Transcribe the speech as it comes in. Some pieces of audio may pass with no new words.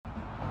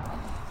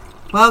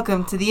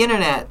Welcome to the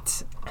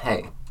internet.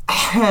 Hey,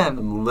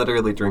 I'm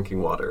literally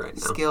drinking water right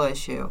now. Skill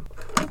issue.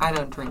 I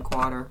don't drink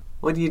water.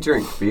 What do you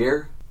drink?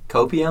 Beer?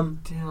 Copium?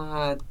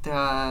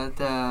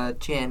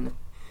 Gin.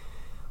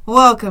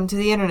 Welcome to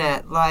the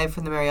internet, live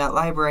from the Marriott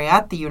Library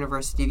at the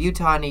University of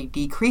Utah in a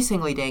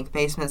decreasingly dank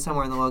basement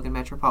somewhere in the Logan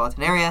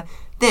metropolitan area.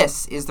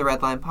 This is the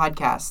Red Line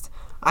Podcast.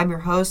 I'm your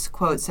host,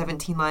 quote,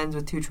 17 lines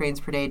with 2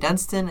 trains per day,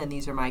 Dunstan, and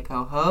these are my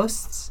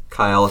co-hosts.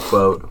 Kyle,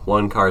 quote,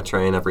 1 car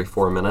train every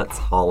 4 minutes,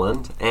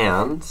 Holland,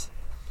 and...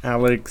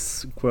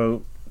 Alex,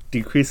 quote,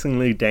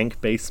 decreasingly dank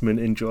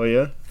basement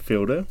enjoyer,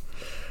 Fielder.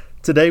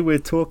 Today we're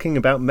talking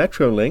about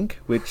Metrolink,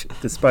 which,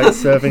 despite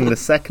serving the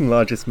second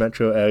largest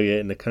metro area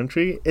in the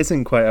country,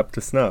 isn't quite up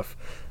to snuff.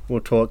 We'll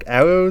talk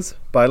arrows,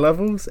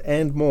 bi-levels,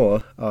 and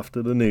more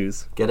after the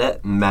news. Get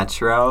it?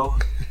 Metro?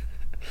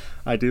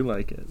 I do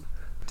like it.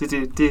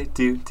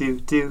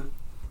 Do.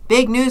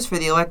 Big news for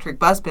the electric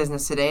bus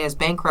business today as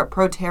bankrupt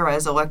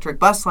Proterra's electric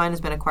bus line has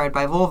been acquired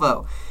by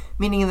Volvo,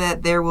 meaning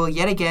that there will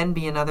yet again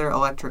be another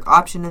electric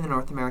option in the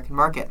North American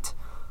market.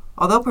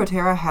 Although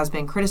Proterra has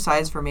been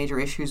criticized for major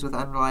issues with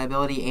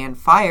unreliability and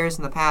fires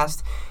in the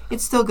past,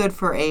 it's still good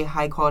for a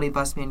high-quality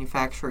bus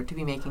manufacturer to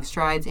be making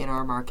strides in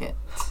our market.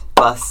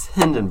 Bus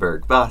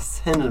Hindenburg.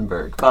 This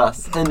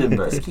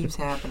keeps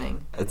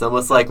happening. It's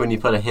almost like when you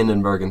put a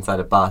Hindenburg inside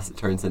a bus, it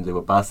turns into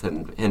a bus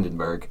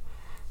Hindenburg.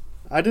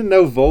 I didn't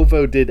know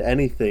Volvo did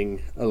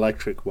anything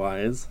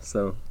electric-wise,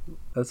 so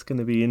that's going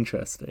to be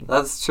interesting.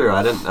 That's true,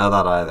 I didn't know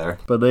that either.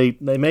 But they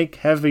make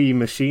heavy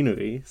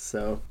machinery,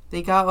 so...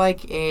 They got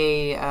like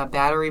a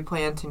battery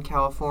plant in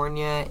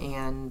California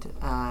and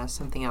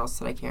something else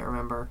that I can't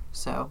remember.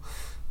 So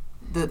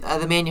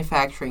the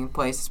manufacturing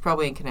place is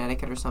probably in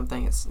Connecticut or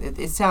something.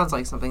 It sounds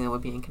like something that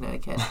would be in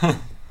Connecticut.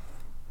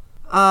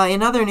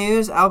 In other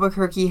news,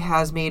 Albuquerque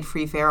has made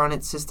free fare on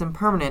its system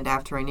permanent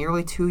after a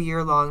nearly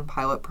 2-year-long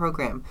pilot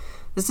program.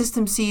 The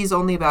system sees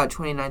only about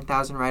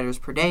 29,000 riders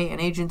per day,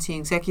 and agency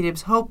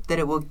executives hope that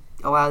it will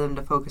allow them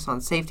to focus on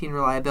safety and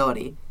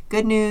reliability.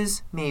 Good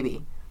news?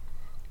 Maybe.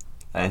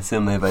 I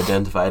assume they've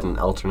identified an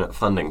alternate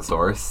funding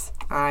source.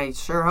 I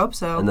sure hope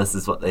so. And this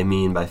is what they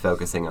mean by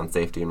focusing on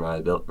safety and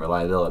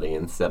reliability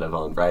instead of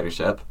on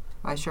ridership.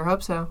 I sure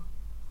hope so.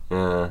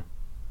 Yeah.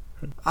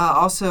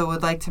 Also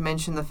would like to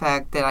mention the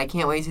fact that I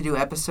can't wait to do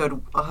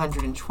episode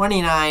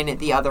 129,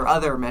 the other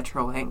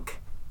Metrolink.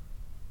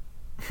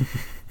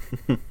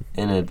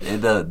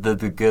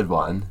 The good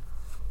one.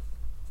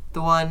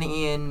 The one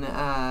in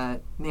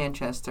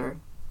Manchester,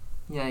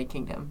 United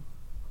Kingdom.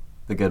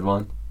 The good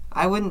one?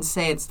 I wouldn't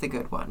say it's the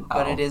good one,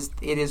 but it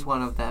is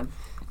one of them.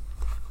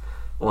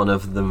 One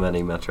of the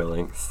many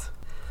Metrolinks.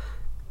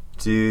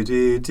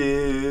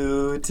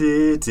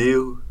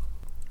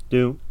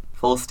 Do.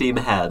 Full steam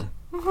ahead.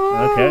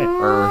 Okay.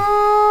 Or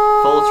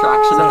full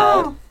traction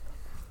ahead.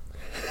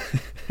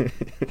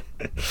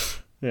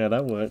 Yeah,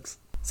 that works.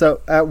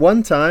 So, at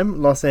one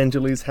time, Los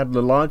Angeles had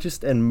the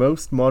largest and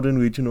most modern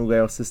regional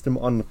rail system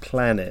on the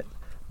planet.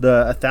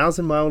 The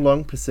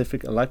 1,000-mile-long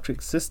Pacific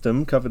Electric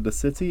system covered the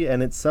city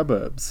and its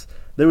suburbs.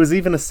 There was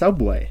even a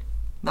subway.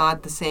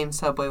 Not the same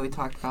subway we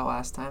talked about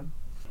last time.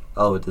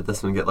 Oh, did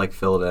this one get,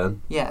 filled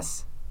in?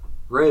 Yes.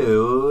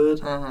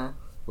 Rude. Uh-huh.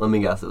 Let me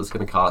guess, it was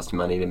going to cost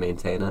money to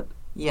maintain it?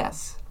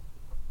 Yes.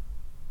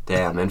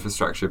 Damn,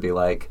 infrastructure be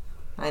like...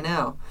 I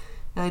know.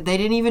 They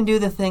didn't even do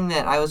the thing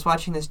that I was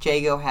watching this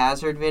Jago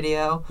Hazard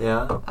video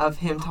of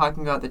him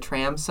talking about the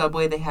tram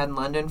subway they had in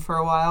London for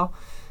a while.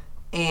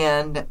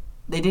 And...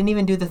 they didn't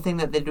even do the thing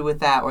that they did with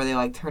that where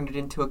they, turned it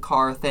into a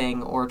car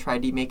thing or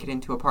tried to make it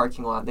into a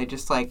parking lot. They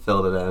just,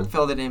 filled it in.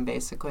 Filled it in,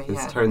 basically,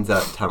 It turns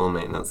out tunnel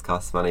maintenance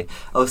costs money.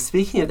 Oh,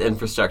 speaking of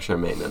infrastructure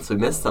maintenance, we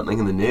missed something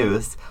in the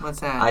news. What's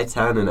that?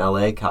 I-10 in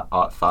L.A.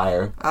 caught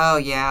fire. Oh,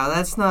 yeah.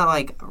 That's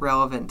not,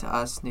 relevant to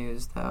us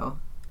news, though.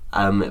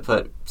 It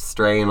put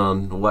strain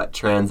on what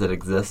transit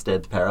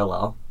existed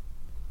parallel.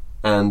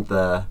 And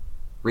the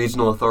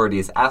regional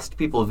authorities asked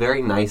people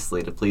very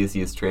nicely to please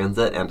use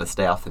transit and to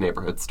stay off the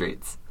neighborhood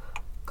streets.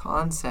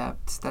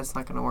 Concept. That's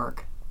not going to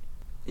work.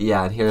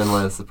 Yeah, and herein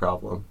lies the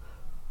problem.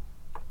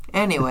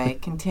 Anyway,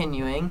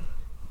 continuing.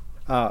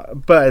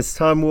 But as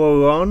time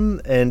wore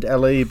on and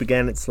LA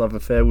began its love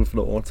affair with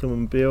the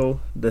automobile,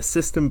 the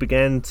system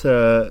began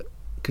to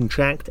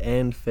contract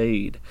and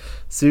fade.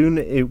 Soon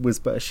it was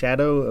but a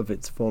shadow of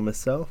its former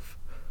self.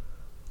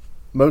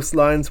 Most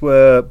lines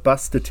were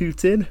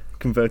bustituted,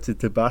 converted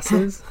to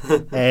buses,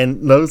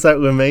 and those that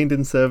remained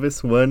in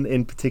service weren't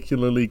in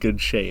particularly good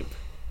shape.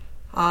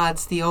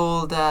 It's the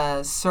old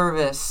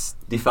service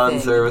Defund thing.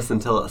 service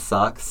until it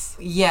sucks.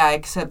 Yeah,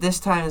 except this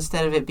time,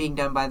 instead of it being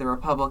done by the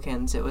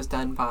Republicans, it was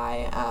done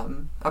by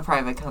a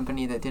private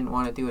company that didn't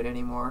want to do it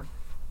anymore.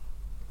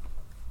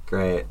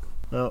 Great.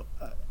 Well,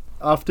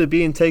 after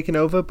being taken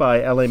over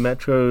by LA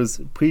Metro's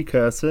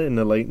precursor in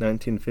the late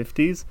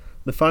 1950s,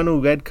 the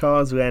final red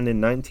cars ran in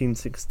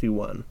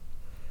 1961.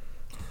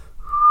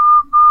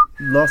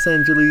 Los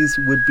Angeles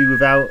would be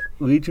without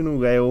regional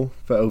rail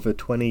for over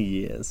 20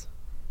 years.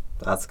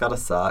 That's gotta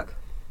suck.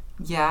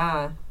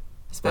 Yeah.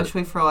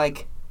 Especially for,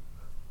 the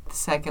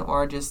second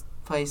largest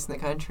place in the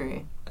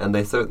country. And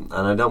and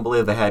I don't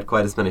believe they had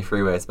quite as many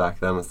freeways back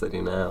then as they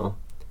do now.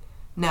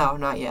 No,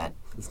 not yet.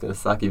 It's going to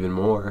suck even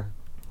more.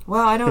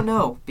 Well, I don't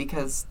know,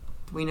 because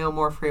we know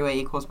more freeway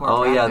equals more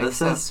traffic. Oh, yeah,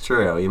 this is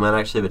true. You might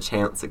actually have a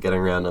chance at getting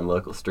around on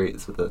local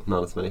streets with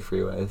not as many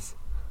freeways.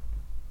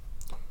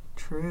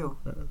 True.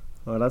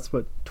 Well, that's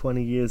what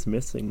 20 years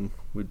missing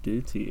would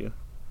do to you.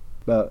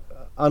 But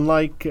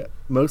unlike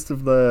most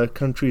of the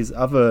country's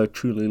other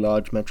truly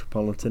large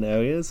metropolitan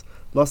areas,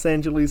 Los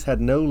Angeles had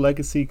no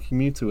legacy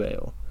commuter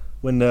rail.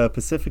 When the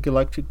Pacific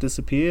Electric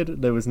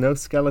disappeared, there was no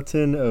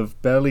skeleton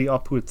of barely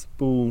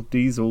operable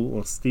diesel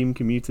or steam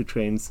commuter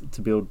trains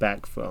to build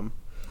back from.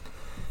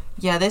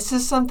 Yeah, this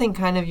is something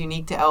kind of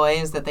unique to LA,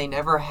 is that they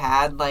never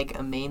had, like,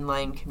 a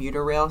mainline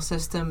commuter rail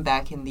system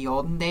back in the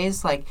olden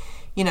days. Like,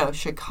 you know,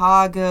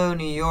 Chicago,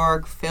 New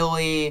York,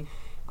 Philly,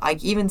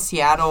 like, even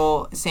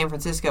Seattle, San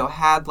Francisco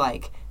had,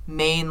 like,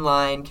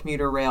 mainline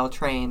commuter rail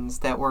trains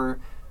that were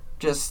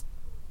just,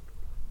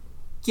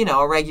 you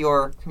know, a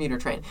regular commuter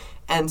train.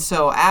 And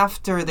so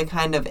after the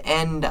kind of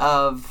end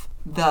of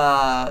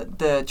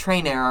the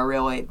train era,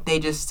 really, they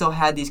just still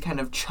had these kind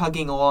of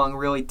chugging along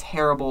really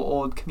terrible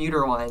old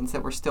commuter lines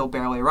that were still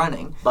barely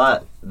running.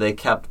 But they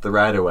kept the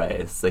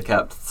right-of-ways. They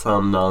kept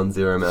some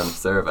non-zero amount of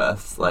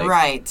service. Like,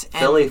 right.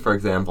 Philly, for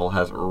example,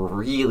 has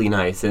really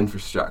nice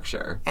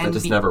infrastructure that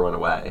just never went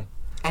away.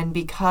 And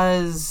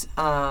because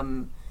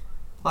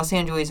Los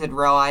Angeles had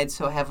relied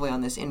so heavily on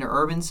this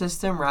interurban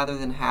system rather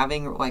than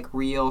having, like,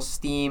 real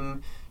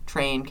steam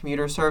train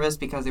commuter service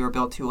because they were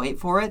built too late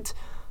for it,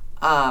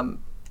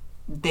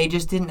 they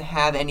just didn't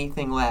have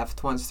anything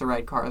left once the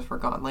red cars were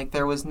gone. Like,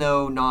 there was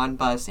no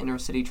non-bus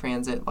intercity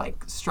transit,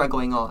 like,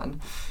 struggling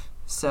on.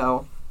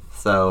 So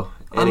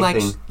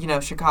unlike, you know,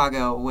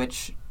 Chicago,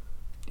 which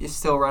is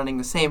still running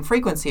the same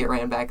frequency it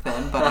ran back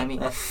then, but I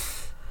mean...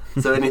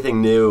 So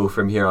anything new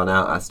from here on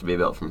out has to be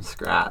built from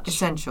scratch.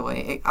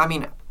 Essentially. I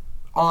mean,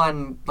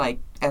 on, like,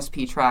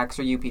 SP tracks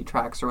or UP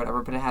tracks or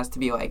whatever, but it has to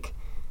be, like,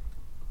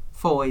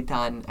 fully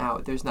done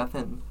out. There's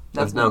nothing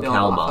There's no to build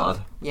Cal off mod.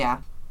 of. Yeah.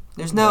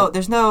 There's no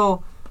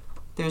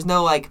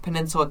like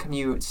Peninsula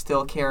commute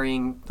still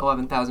carrying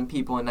 11,000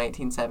 people in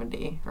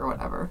 1970 or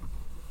whatever.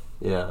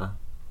 Yeah.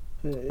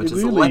 Which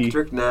is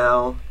electric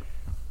now.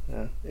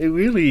 Yeah. It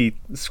really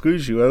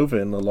screws you over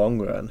in the long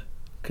run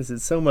because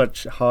it's so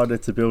much harder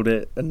to build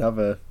it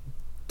another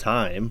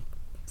time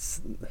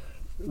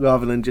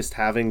rather than just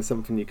having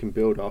something you can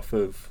build off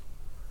of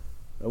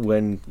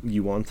when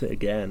you want it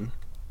again.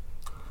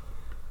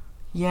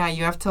 Yeah,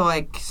 you have to,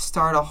 like,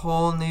 start a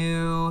whole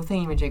new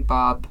thingamajig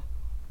bob.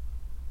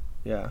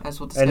 Yeah. As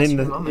we'll discuss and in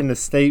a moment. in a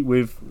state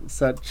with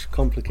such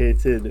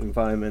complicated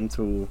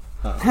environmental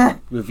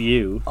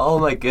review. Oh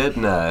my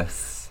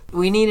goodness.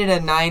 We needed a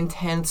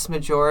 9/10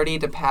 majority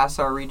to pass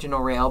our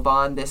regional rail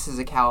bond. This is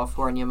a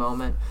California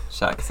moment.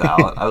 Checks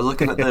out. I was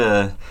looking at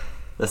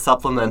the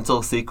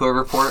supplemental CEQA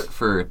report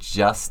for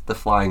just the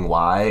Flying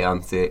Y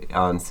on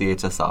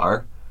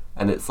CHSR,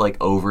 and it's like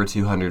over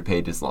 200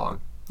 pages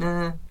long.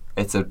 Uh-huh.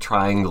 It's a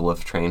triangle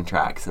of train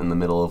tracks in the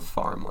middle of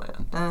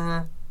farmland.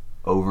 Uh-huh.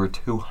 Over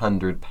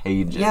 200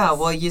 pages. Yeah,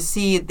 well, you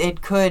see,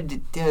 it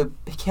could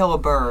kill a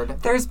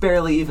bird. There's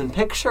barely even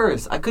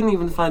pictures. I couldn't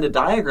even find a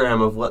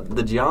diagram of what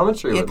the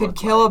geometry would look like. It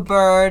could kill a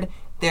bird.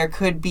 There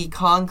could be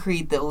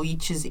concrete that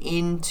leaches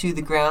into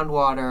the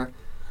groundwater.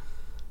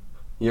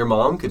 Your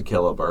mom could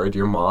kill a bird.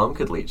 Your mom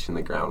could leach in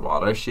the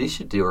groundwater. She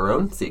should do her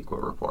own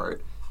CEQA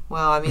report.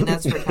 Well, I mean,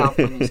 that's where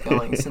California's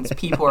going, since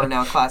people are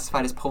now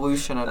classified as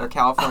pollution under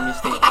California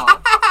state law.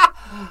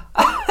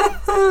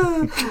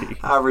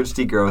 Average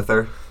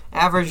degrowther.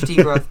 Average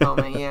degrowth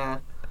moment, yeah.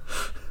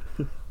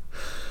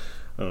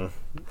 Well,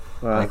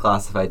 I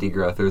classify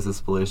degrowthers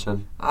as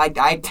pollution.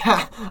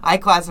 I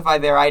classify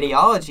their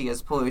ideology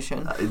as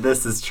pollution.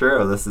 This is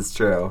true. This is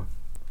true.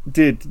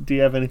 do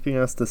you have anything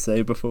else to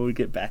say before we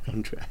get back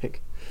on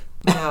track?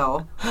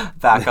 No.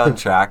 Back on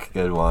track.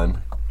 Good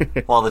one.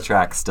 While the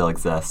tracks still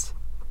exist.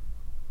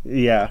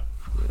 Yeah.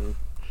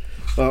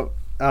 Well,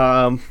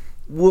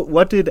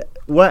 what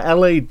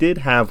LA did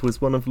have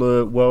was one of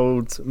the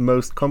world's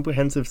most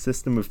comprehensive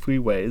system of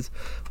freeways,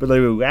 but they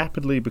were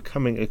rapidly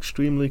becoming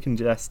extremely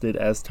congested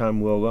as time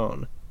wore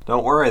on.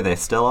 Don't worry, they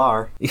still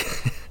are.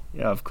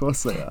 Yeah, of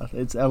course they are.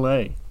 It's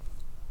LA.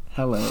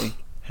 Hello.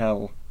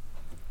 Hell.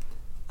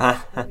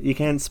 You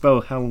can't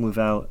spell hell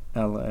without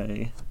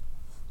LA.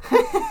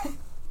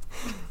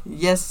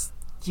 Yes,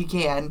 you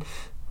can.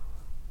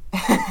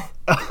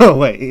 Oh,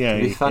 wait, yeah.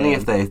 It'd be funny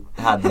if they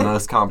had the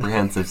most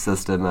comprehensive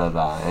system of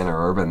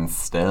interurbans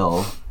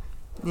still.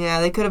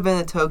 Yeah, they could have been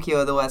the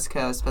Tokyo of the West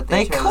Coast, but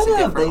they chose could a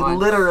have. different They one.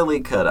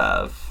 literally could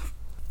have.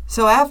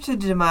 So after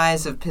the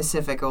demise of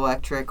Pacific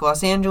Electric,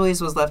 Los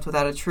Angeles was left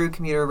without a true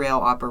commuter rail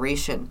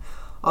operation.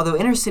 Although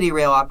intercity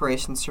rail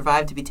operations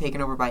survived to be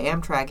taken over by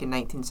Amtrak in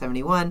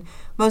 1971,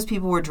 most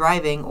people were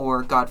driving,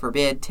 or, God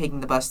forbid,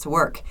 taking the bus to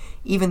work,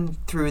 even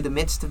through the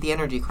midst of the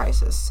energy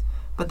crisis.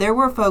 But there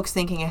were folks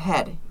thinking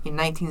ahead. In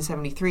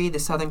 1973, the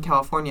Southern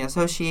California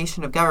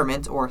Association of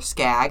Government, or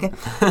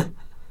SCAG,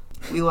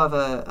 we love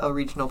a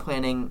regional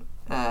planning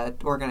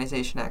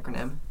organization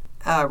acronym.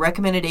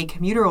 recommended a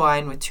commuter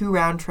line with 2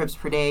 round trips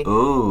per day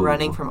Ooh.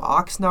 running from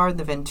Oxnard in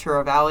the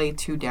Ventura Valley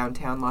to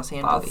downtown Los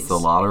Angeles. That's a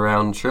lot of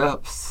round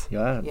trips.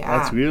 Yeah, Yeah.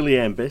 that's really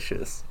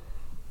ambitious.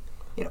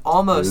 It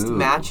almost Ooh.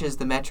 matches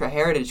the Metro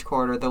Heritage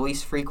Corridor, the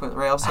least frequent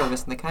rail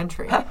service in the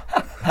country.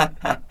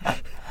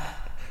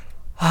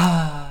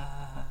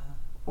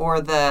 Or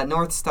the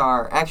North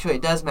Star. Actually,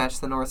 it does match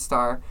the North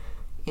Star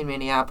in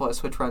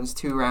Minneapolis, which runs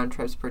 2 round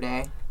trips per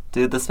day.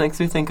 Dude, this makes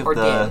me think of Or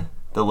did.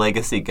 the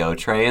Legacy Go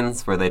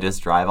trains, where they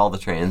just drive all the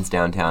trains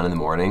downtown in the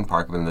morning,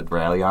 park them in the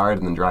rail yard,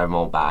 and then drive them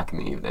all back in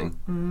the evening.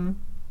 Mm-hmm.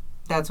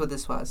 That's what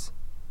this was.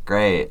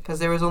 Great. Because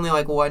there was only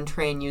like 1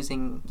 train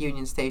using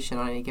Union Station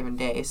on any given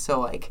day, so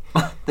like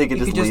They could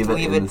you just could just leave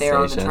leave in it there the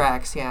on the station.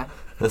 tracks, yeah.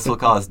 This will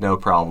cause no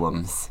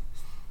problems.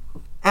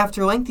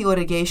 After lengthy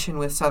litigation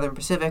with Southern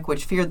Pacific,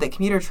 which feared that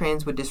commuter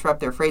trains would disrupt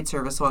their freight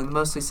service along the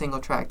mostly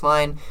single-tracked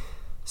line,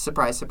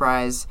 surprise,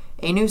 surprise,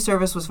 a new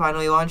service was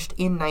finally launched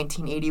in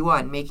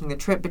 1981, making the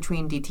trip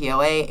between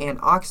DTLA and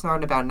Oxnard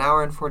in about an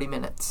hour and 40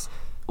 minutes.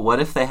 What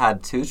if they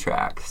had 2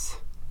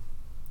 tracks?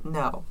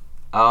 No.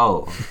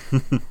 Oh.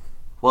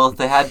 Well, if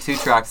they had 2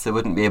 tracks, they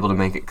wouldn't be able to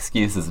make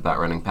excuses about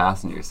running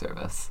passenger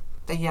service.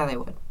 Yeah, they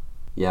would.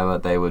 Yeah,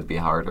 but they would be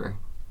harder.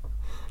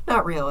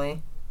 Not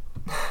really.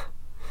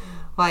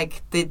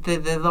 Like, the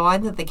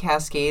line that the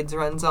Cascades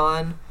runs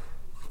on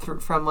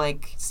from,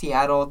 like,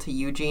 Seattle to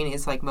Eugene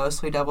is, like,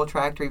 mostly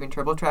double-tracked or even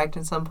triple-tracked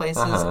in some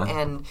places. Uh-huh.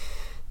 And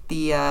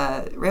the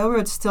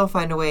railroads still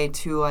find a way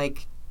to,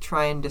 like,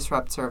 try and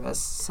disrupt service.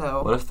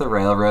 So, What if the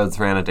railroads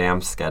ran a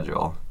damn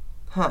schedule?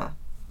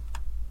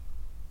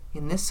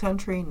 in this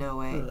country, no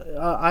way.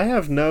 I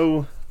have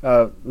no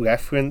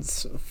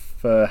reference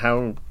for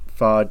how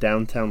far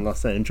downtown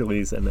Los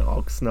Angeles and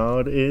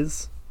Oxnard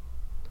is.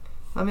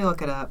 Let me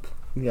look it up.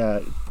 Yeah,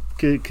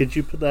 could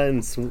you put that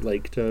in Salt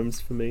Lake terms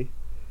for me?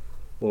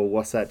 Or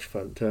Wasatch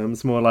Front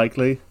terms, more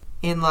likely?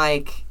 In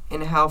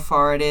how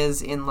far it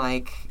is in,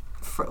 like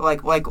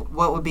what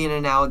would be an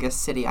analogous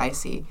city I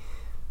see.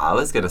 I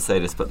was going to say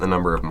just put the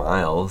number of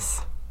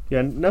miles.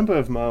 Yeah, number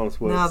of miles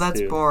works No, that's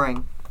too.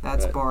 boring.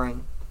 That's Right.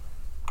 boring.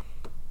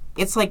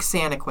 It's like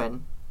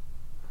Santaquin.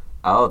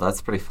 Oh,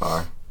 that's pretty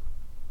far.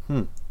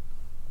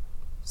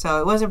 So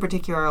it wasn't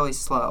particularly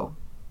slow.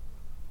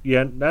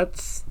 Yeah,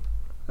 that's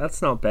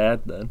not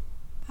bad then.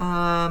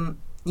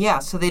 Yeah,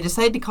 so they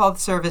decided to call the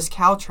service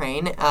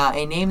Caltrain,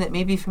 a name that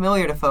may be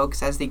familiar to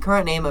folks as the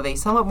current name of a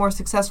somewhat more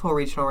successful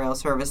regional rail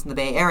service in the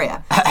Bay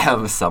Area.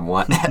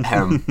 Somewhat.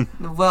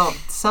 Well,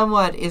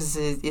 somewhat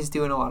is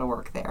doing a lot of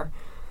work there.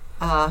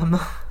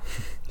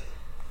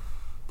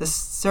 The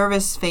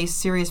service faced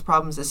serious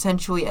problems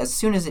essentially as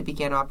soon as it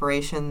began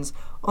operations.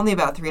 Only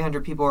about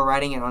 300 people were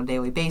riding it on a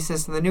daily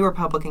basis, and the new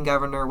Republican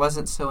governor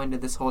wasn't so into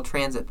this whole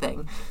transit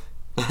thing.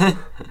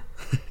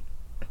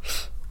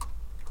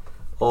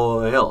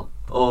 Oil.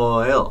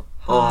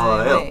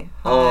 Highway.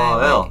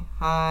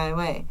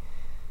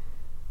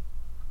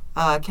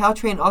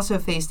 Caltrain also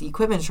faced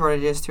equipment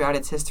shortages throughout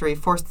its history,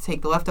 forced to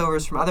take the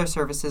leftovers from other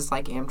services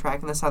like Amtrak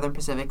and the Southern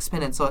Pacific's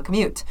Peninsula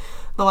Commute,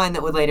 the line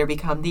that would later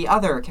become the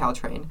other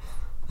Caltrain.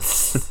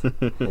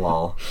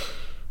 Lol.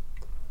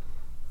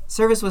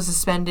 Service was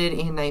suspended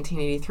in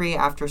 1983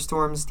 after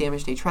storms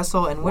damaged a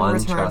trestle and wouldn't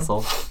One return.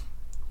 trestle.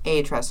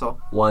 A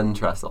trestle. One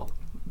trestle.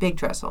 Big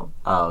trestle.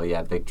 Oh,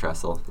 yeah, big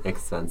trestle.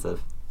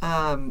 Expensive.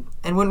 And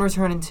wouldn't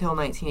return until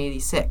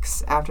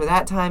 1986. After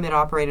that time, it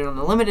operated on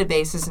a limited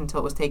basis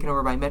until it was taken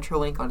over by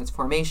Metrolink on its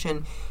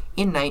formation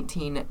in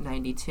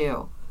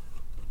 1992.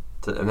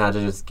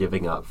 Imagine just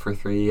giving up for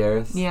 3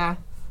 years. Yeah.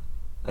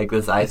 Like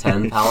this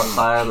I-10 pallet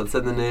fire that's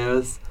in the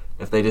news.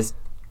 If they just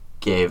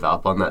gave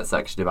up on that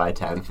section of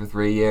I-10 for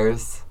 3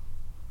 years,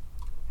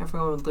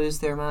 Everyone would lose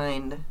their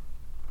mind.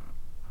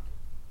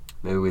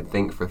 maybe we'd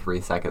think for 3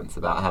 seconds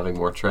about having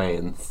more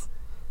trains.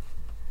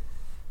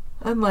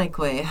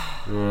 Unlikely.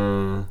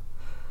 Yeah.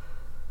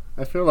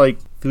 I feel like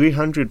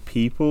 300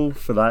 people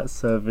for that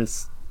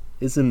service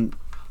isn't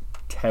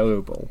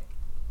terrible.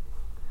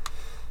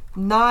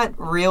 Not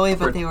really,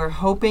 but they were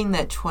hoping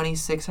that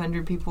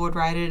 2,600 people would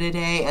ride it a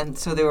day, and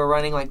so they were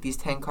running like these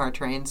 10-car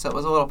trains, so it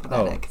was a little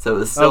pathetic. So it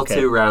was still Okay.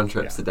 2 round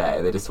trips a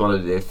day. They just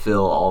wanted to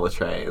fill all the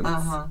trains.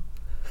 Uh-huh.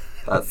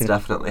 That's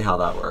definitely how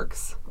that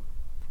works.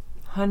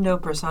 Hundo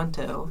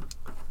percento.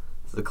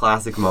 It's the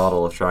classic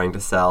model of trying to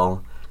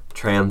sell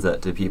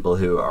transit to people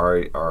who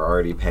are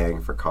already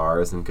paying for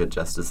cars and could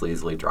just as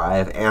easily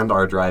drive and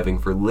are driving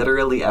for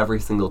literally every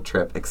single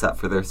trip except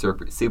for their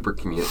super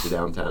commute to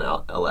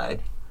downtown LA.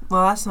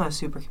 Well, that's not a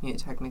super commute,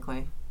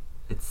 technically.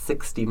 It's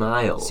 60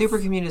 miles. Super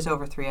commute is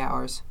over 3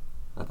 hours.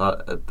 I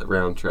thought the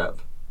round trip.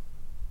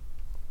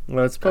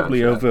 Well, it's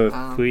probably Round trip.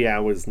 over 3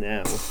 hours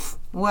now.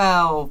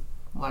 Well,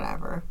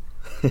 whatever.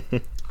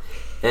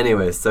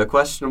 Anyways, so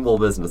questionable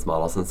business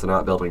model since they're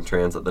not building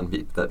transit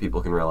that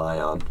people can rely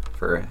on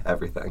for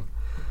everything.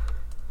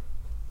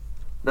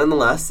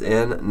 Nonetheless,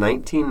 in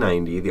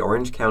 1990, the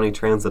Orange County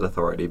Transit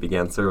Authority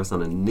began service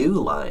on a new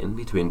line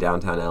between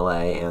downtown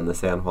LA and the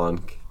San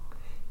Juan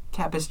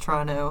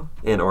Capistrano.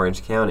 in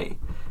Orange County.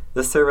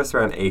 This service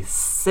ran a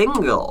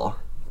single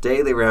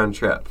daily round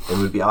trip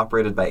and would be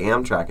operated by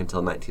Amtrak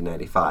until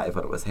 1995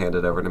 when it was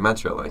handed over to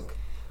Metrolink.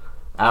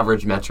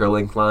 Average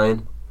Metrolink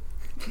line.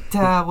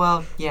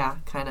 Well, yeah,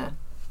 kind of.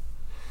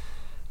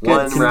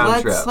 One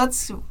round trip.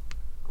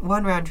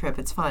 One round trip.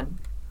 It's fun.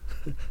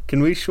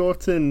 Can we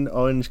shorten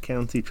Orange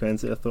County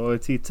Transit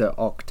Authority to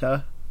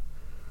OCTA?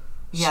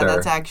 Yeah, Sure.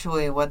 that's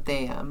actually what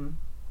they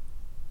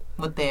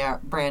are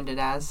branded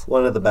as.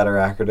 One of the better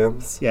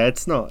acronyms. Yeah,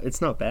 it's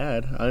not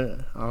bad.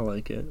 I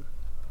like it.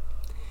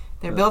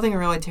 They're building a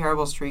really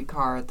terrible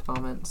streetcar at the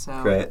moment,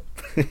 so. Great.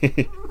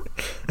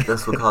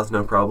 This will cause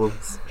no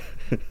problems.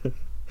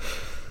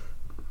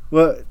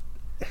 Well,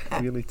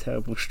 really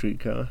terrible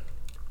streetcar.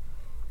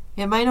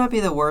 It might not be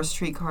the worst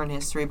streetcar in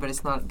history, but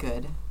it's not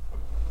good.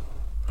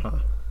 Huh.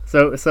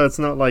 So it's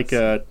not like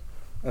a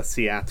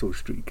Seattle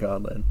streetcar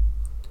then.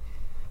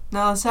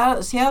 No,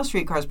 Seattle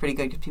streetcar is pretty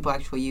good because people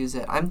actually use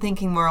it. I'm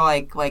thinking more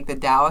like the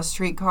Dallas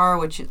streetcar,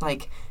 which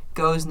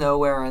goes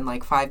nowhere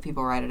and 5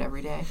 people ride it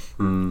every day.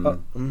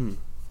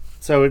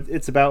 So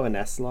it's about an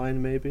S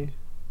line maybe.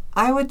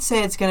 I would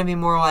say it's going to be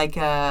more like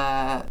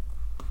an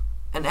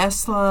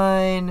S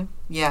line.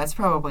 Yeah, it's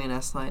probably an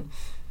S line.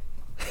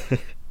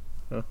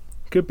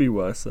 Could be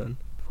worse then.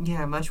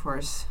 Yeah, much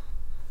worse.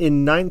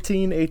 In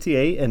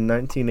 1988 and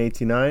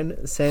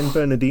 1989, San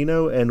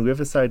Bernardino and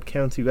Riverside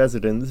County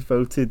residents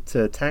voted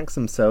to tax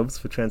themselves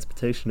for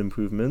transportation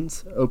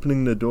improvements,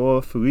 opening the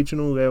door for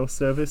regional rail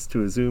service to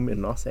resume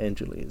in Los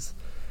Angeles.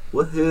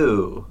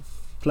 Woohoo!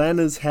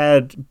 Planners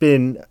had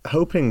been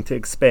hoping to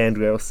expand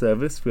rail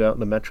service throughout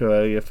the metro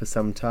area for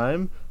some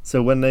time,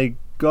 so when they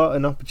got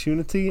an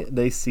opportunity,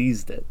 they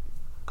seized it.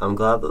 I'm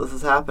glad that this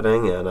is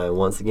happening, and I'm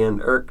once again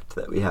irked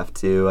that we have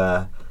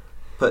to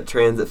put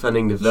transit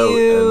funding to vote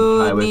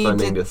and highway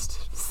funding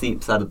just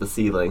seeps out of the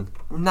ceiling.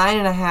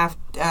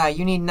 9.5.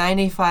 You need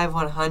 95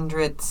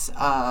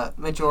 100ths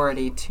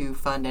majority to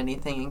fund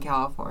anything in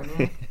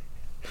California.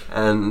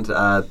 And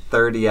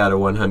 30 out of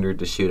 100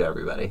 to shoot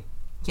everybody.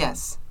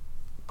 Yes.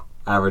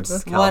 Average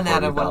 1 California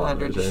out of ballot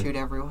 100 to measure. shoot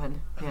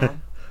everyone. Yeah.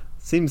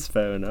 Seems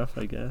fair enough,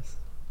 I guess.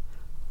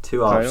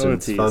 2 options: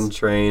 Priorities. fund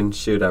train,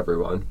 shoot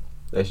everyone.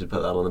 They should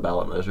put that on the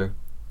ballot measure.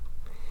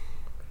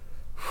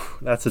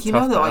 That's a You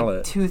tough know that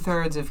ballot.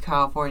 2/3 of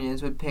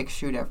Californians would pick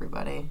shoot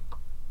everybody.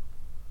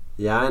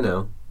 Yeah, I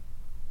know.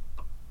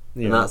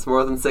 Yeah. And that's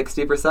more than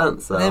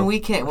 60%, so... Then we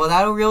can. Well,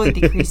 that'll really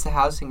decrease the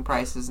housing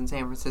prices in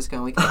San Francisco,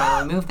 and we can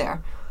finally move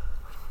there.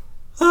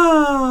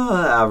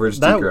 Average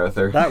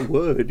degrowther. That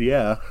would,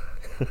 yeah.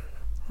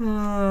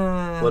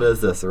 What is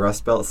this, a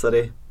Rust Belt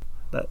city?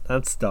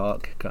 That's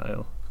dark,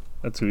 Kyle.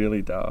 That's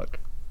really dark.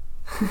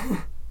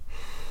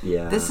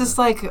 Yeah. This is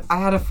I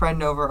had a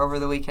friend over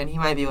the weekend. He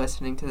might be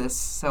listening to this,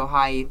 so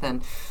hi,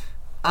 Ethan.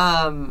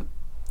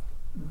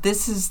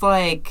 This is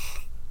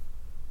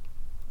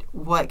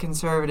what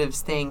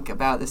conservatives think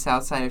about the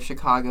south side of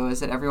Chicago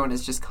is that everyone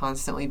is just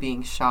constantly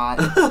being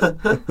shot.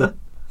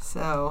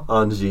 So.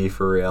 On G,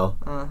 for real.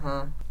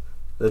 Uh-huh.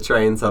 The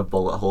trains have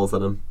bullet holes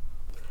in them.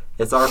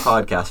 It's our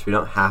podcast. We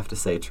don't have to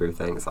say true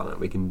things on it.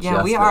 We can just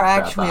Yeah, we make are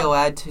crap actually up.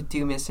 allowed to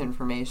do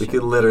misinformation. We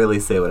can literally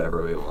say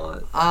whatever we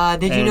want.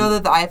 Did you know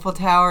that the Eiffel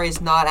Tower is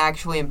not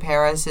actually in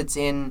Paris? It's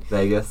in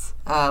Vegas?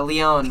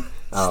 Lyon.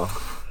 Oh.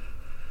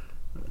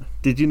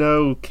 Did you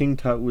know King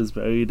Tut was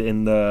buried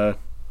in the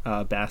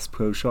Bass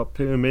Pro Shop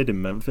Pyramid in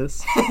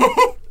Memphis?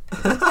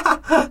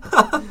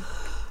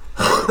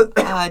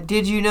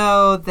 Did you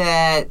know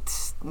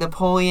that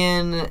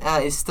Napoleon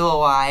is still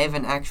alive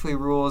and actually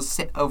rules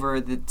over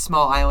the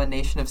small island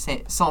nation of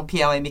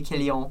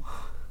Saint-Pierre-et-Miquelon?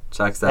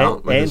 Checks out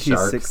And- with and his he's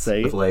sharks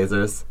 6'8". with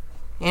lasers.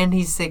 And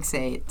he's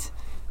 6'8".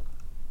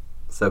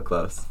 So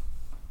close.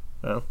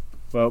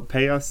 Well,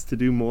 pay us to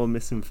do more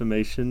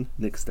misinformation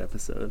next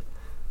episode.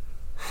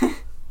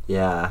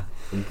 Yeah.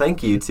 And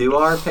thank you to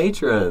our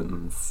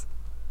patrons.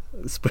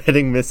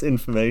 Spreading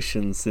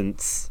misinformation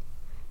since...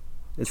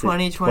 Is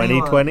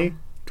 2021.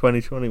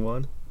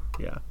 2021?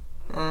 Yeah.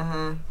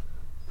 Uh-huh.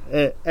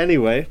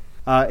 Anyway,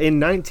 in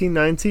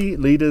 1990,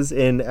 leaders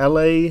in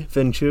LA,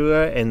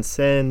 Ventura, and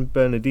San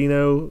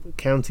Bernardino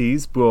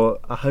counties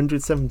brought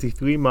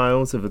 173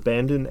 miles of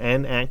abandoned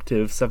and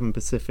active Southern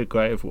Pacific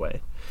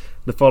right-of-way.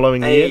 The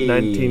following year,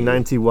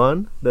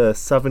 1991, the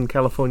Southern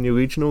California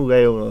Regional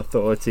Rail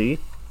Authority,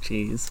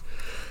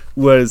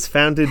 was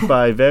founded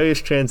by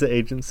various transit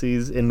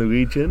agencies in the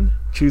region,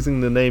 choosing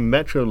the name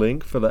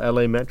Metrolink for the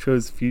LA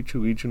Metro's future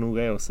regional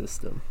rail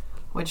system.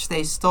 Which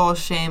they stole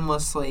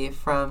shamelessly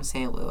from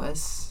St.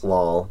 Louis.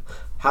 Lol.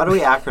 How do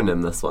we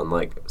acronym this one?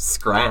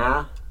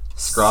 SCRA?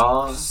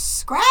 Scraw?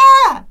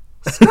 Scra!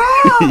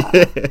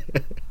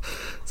 Scra!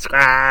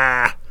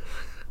 Scrah!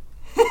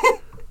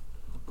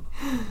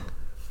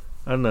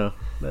 I don't know.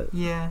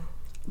 Yeah.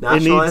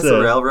 Nationalize needs the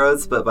a-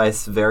 railroads, but by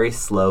very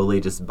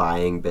slowly just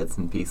buying bits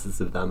and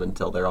pieces of them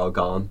until they're all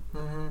gone.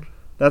 Uh-huh.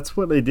 That's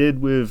what they did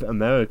with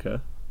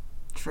America.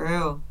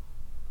 True.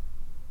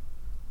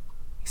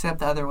 Except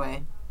the other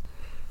way.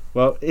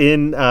 Well,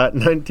 in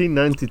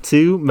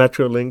 1992,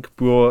 Metrolink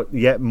brought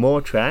yet more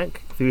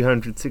track,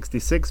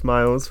 366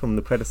 miles from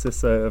the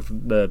predecessor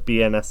of the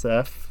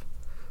BNSF,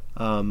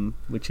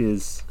 which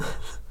is...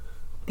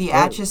 The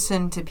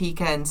Atchison,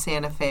 Topeka, and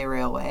Santa Fe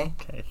Railway.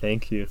 Okay,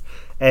 thank you.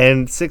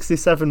 And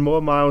 67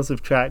 more miles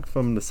of track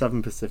from the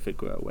Southern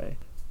Pacific Railway.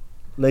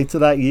 Later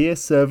that year,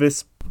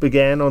 service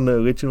began on the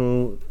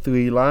original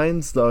 3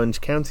 lines, the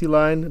Orange County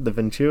Line, the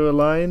Ventura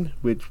Line,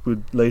 which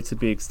would later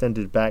be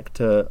extended back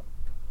to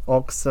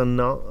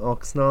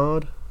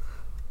Oxnard,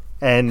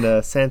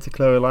 and Santa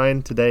Clara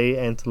Line, today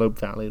Antelope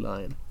Valley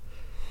Line.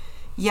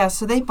 Yeah,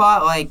 so they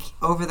bought, like,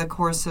 over the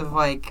course of,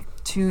 like,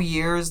 2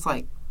 years,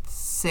 like,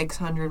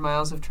 600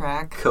 miles of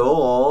track.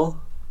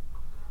 Cool.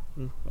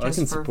 I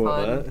can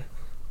support that.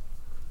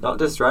 Not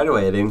just right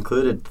away, it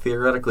included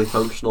theoretically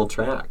functional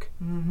track.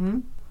 Mm-hmm.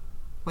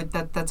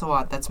 That's a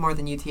lot. That's more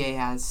than UTA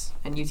has.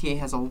 And UTA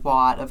has a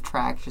lot of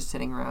track just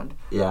sitting around.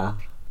 Yeah.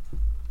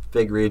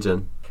 Big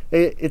region.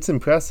 It's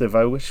impressive.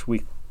 I wish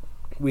we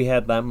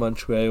had that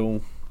much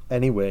rail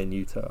anywhere in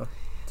Utah.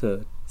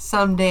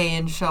 Someday,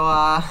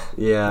 inshallah.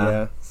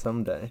 Yeah,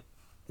 someday.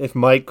 If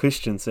Mike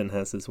Christensen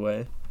has his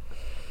way.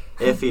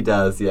 If he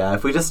does, yeah.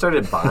 If we just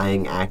started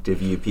buying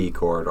active UP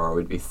corridor,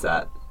 we'd be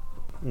set.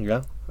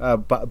 Yeah.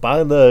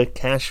 Buy the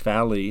Cache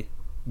Valley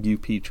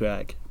UP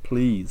track,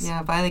 please.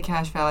 Yeah, buy the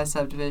Cache Valley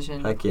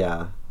subdivision. Heck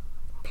yeah.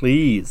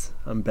 Please.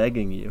 I'm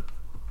begging you.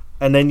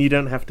 And then you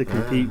don't have to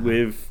compete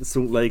with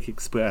Salt Lake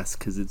Express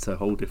because it's a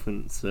whole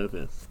different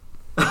service.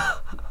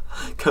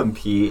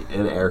 Compete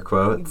in air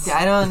quotes.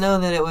 I don't know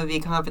that it would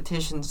be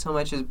competition so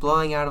much as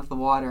blowing out of the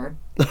water.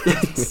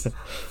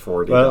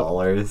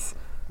 $40.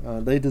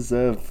 They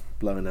deserve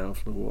blowing out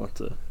of the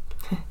water.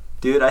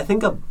 Dude, I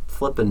think a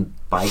flippin'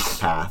 bike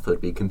path would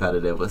be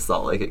competitive with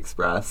Salt Lake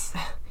Express.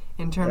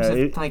 In terms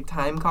of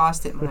time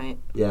cost, it might.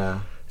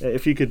 Yeah.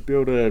 If you could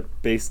build a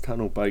base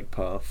tunnel bike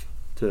path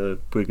to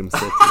Brigham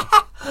City.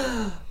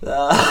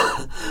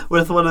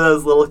 With one of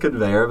those little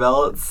conveyor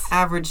belts.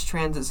 Average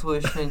transit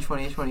solution in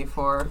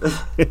 2024.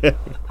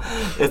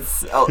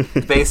 It's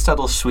base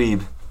tunnel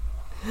Schweeb.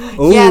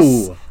 Ooh.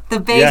 Yes! The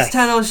base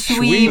tunnel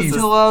Schweeb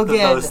to Logan.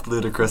 The most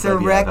ludicrous idea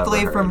I've Directly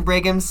ever from heard.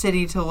 Brigham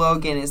City to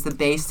Logan is the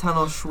base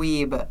tunnel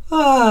Schweeb.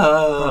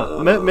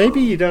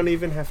 Maybe you don't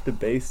even have to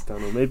base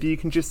tunnel. Maybe you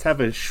can just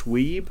have a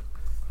Schweeb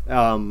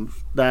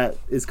that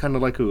is kind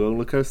of like a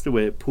roller coaster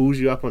where it pulls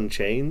you up on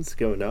chains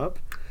going up,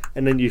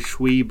 and then you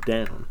Schweeb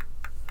down.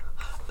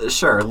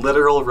 Sure,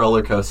 literal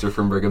roller coaster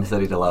from Brigham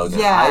City to Logan.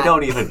 Yeah. I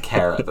don't even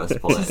care at this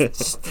point.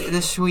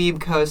 The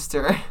Schweeb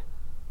coaster.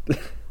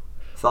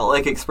 Salt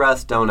Lake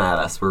Express, don't at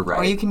us. We're right.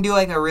 Or you can do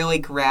like a really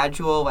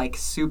gradual, like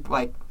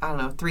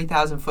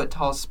 3,000 foot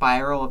tall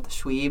spiral of the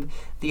Schweeb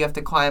that you have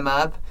to climb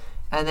up,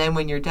 and then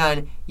when you're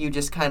done, you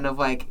just kind of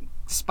like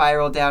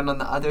spiral down on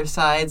the other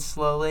side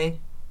slowly.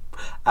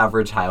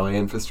 Average highway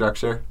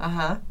infrastructure.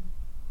 Uh-huh.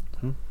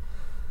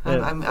 Yeah.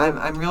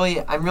 I'm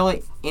really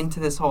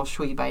into this whole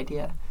Schweeb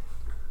idea.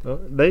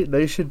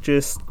 They should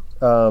just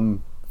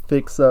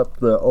fix up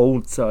the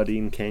old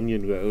Sardine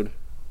Canyon Road,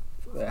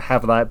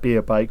 have that be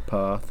a bike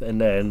path,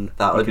 and then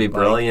that would be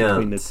brilliant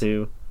between the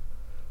two.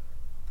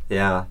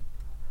 Yeah.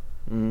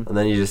 And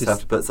then you just have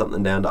to put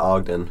something down to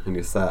Ogden and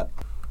you're set.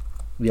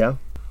 Yeah.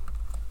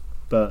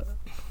 But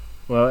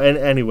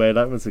anyway,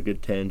 that was a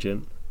good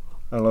tangent.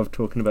 I love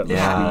talking about the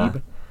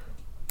Schweeb.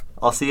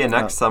 I'll see you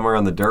next summer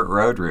on the dirt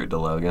road route to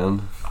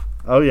Logan.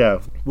 Oh yeah,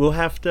 we'll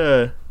have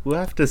to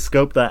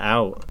scope that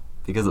out.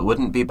 Because it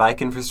wouldn't be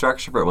bike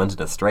infrastructure, but it went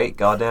in a straight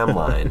goddamn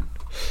line.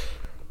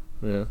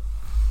 Yeah.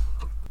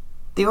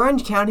 The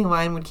Orange County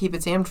line would keep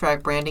its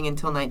Amtrak branding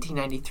until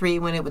 1993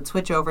 when it would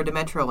switch over to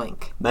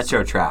Metrolink.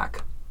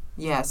 Metrotrack.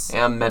 Yes.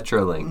 And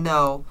Metrolink.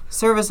 No.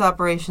 Service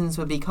operations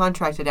would be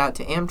contracted out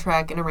to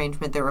Amtrak, an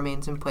arrangement that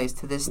remains in place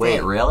to this day.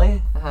 Wait,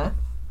 really? Uh-huh.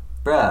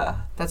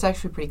 Bruh. That's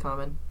actually pretty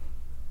common.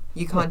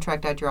 You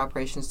contract out your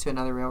operations to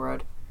another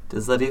railroad.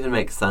 Does that even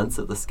make sense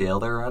at the scale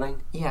they're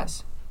running?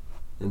 Yes.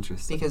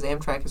 Interesting. Because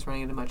Amtrak is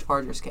running at a much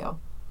larger scale.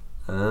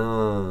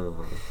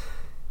 Oh.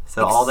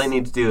 So all they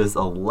need to do is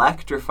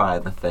electrify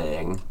the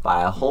thing,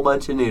 buy a whole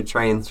bunch of new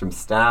trains from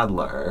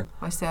Stadler.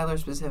 Why Stadler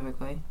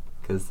specifically?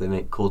 Because they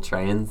make cool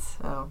trains.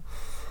 Oh.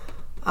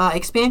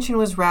 Expansion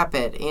was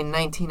rapid. In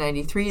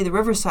 1993, the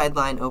Riverside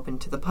Line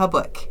opened to the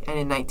public, and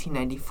in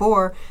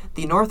 1994,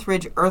 the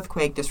Northridge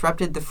earthquake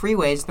disrupted the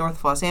freeways north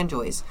of Los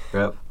Angeles.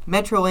 Yep.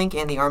 Metrolink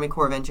and the Army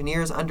Corps of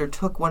Engineers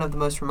undertook one of the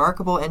most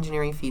remarkable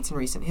engineering feats in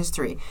recent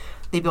history.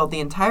 They built the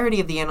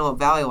entirety of the Antelope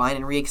Valley Line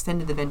and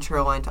re-extended the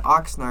Ventura Line to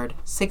Oxnard,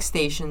 6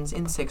 stations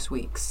in 6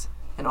 weeks,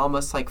 and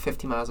almost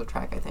 50 miles of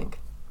track, I think.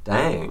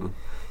 Dang.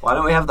 Why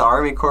don't we have the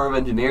Army Corps of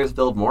Engineers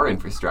build more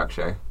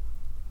infrastructure?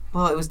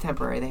 Well, it was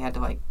temporary. They had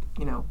to,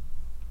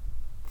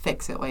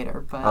 fix it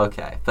later. But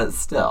Okay, but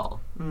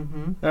still.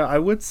 Mm-hmm. I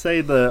would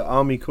say the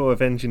Army Corps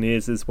of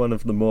Engineers is one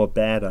of the more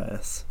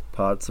badass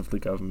parts of the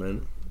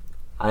government.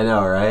 I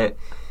know, right?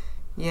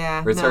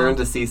 Yeah. Return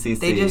to CCC.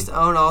 They just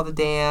own all the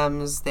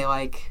dams. They,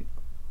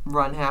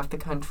 run half the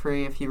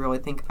country, if you really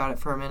think about it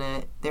for a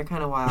minute. They're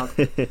kind of wild.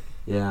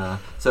 Yeah.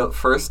 So,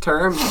 first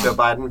term, Joe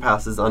Biden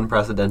passes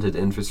unprecedented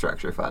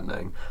infrastructure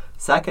funding.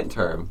 Second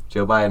term,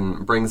 Joe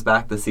Biden brings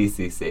back the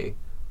CCC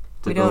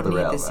to We build don't the need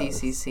railroads. the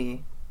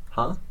CCC.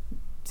 Huh?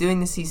 doing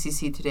the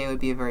CCC today would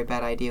be a very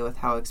bad idea with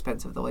how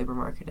expensive the labor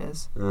market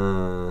is.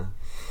 The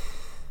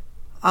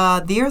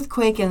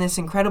earthquake and this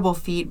incredible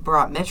feat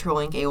brought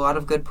Metrolink a lot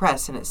of good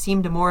press, and it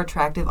seemed a more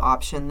attractive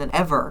option than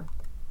ever.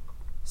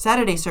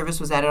 Saturday service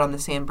was added on the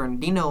San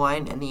Bernardino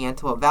line and the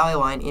Antelope Valley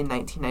line in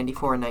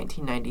 1994 and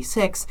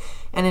 1996,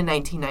 and in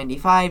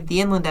 1995, the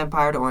Inland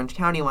Empire to Orange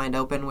County line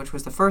opened, which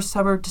was the first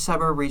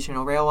suburb-to-suburb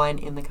regional rail line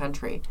in the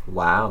country.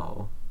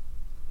 Wow.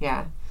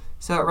 Yeah.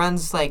 So it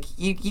runs like...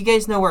 You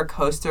guys know where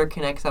Coaster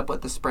connects up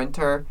with the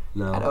Sprinter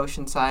No. at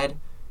Oceanside?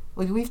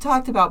 We've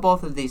talked about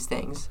both of these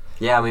things.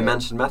 Yeah, we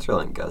mentioned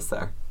Metrolink goes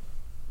there.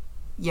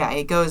 Yeah,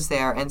 it goes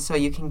there, and so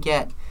you can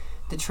get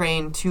the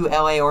train to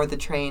LA or the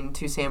train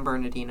to San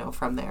Bernardino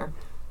from there.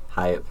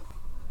 Hype.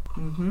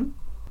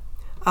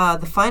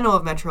 The final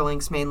of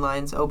Metrolink's main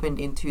lines opened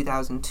in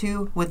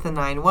 2002 with the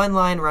 9-1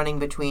 line running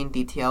between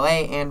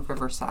DTLA and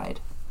Riverside.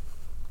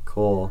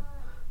 Cool.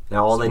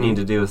 Now all they need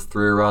to do is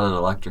through run and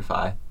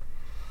electrify.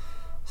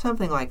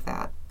 Something like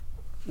that.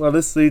 Well,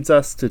 this leads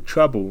us to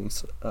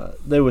troubles.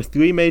 There were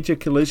 3 major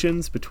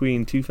collisions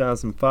between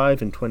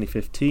 2005 and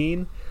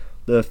 2015.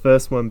 The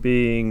first one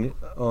being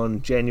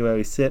on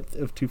January 6th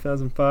of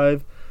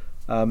 2005.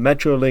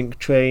 Metrolink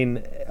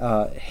train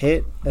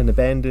hit an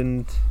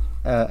abandoned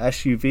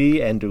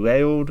SUV and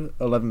derailed.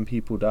 11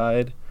 people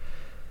died.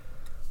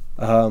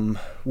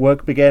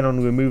 Work began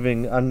on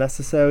removing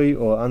unnecessary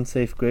or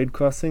unsafe grade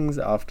crossings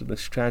after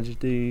this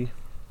tragedy.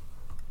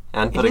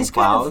 And It putting is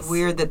kind plows. of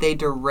weird that they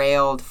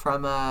derailed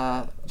from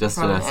an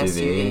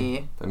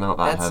SUV. They're not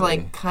that That's heavy.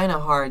 like kind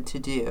of hard to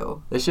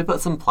do. They should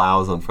put some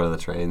plows on front of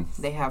the trains.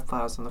 They have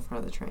plows on the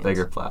front of the trains.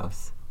 Bigger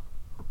plows.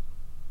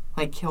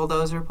 Like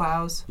killdozer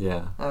plows?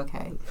 Yeah.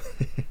 Okay.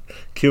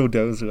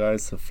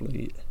 Killdozerize the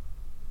fleet.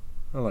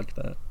 I like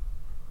that.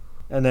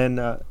 And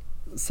then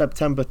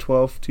September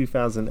 12th,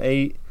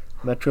 2008,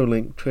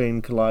 Metrolink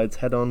train collides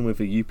head-on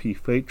with a UP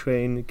freight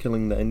train,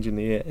 killing the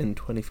engineer and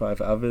 25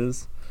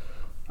 others.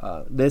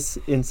 This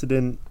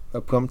incident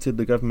prompted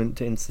the government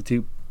to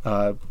institute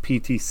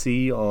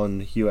PTC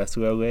on U.S.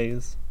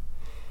 railways.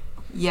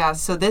 Yeah,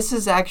 so this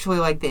is actually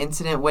like the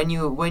incident when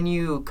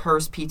you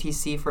curse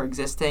PTC for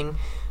existing.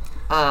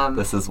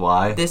 This is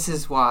why. This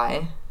is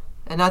why.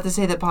 And not to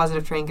say that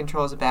positive train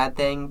control is a bad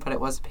thing, but it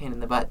was a pain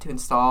in the butt to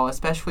install,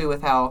 especially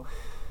with how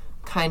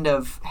kind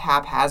of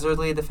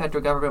haphazardly the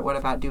federal government went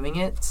about doing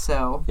it.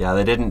 So Yeah,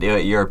 they didn't do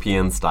it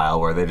European style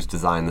where they just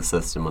designed the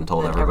system and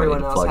told everybody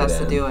everyone to else plug has it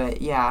to in. do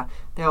it. Yeah,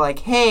 they're like,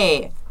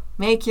 hey,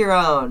 make your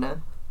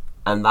own.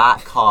 And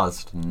that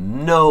caused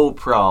no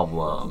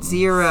problem.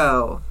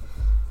 0.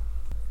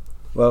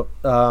 Well,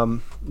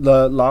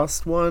 the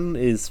last one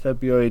is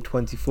February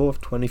 24th,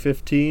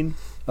 2015.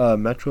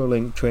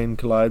 Metrolink train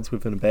collides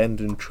with an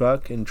abandoned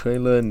truck and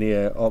trailer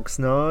near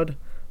Oxnard.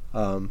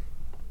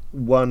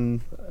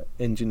 1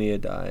 engineer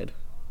died.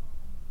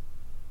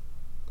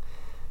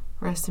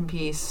 Rest in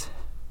peace.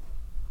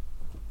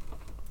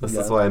 This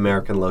Yeah. is why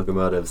American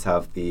locomotives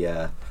have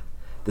the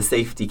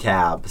safety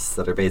cabs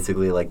that are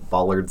basically like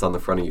bollards on the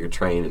front of your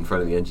train in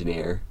front of the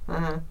engineer.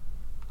 Uh-huh.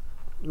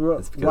 Well,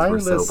 It's because why we're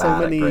are there so so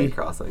bad at many grade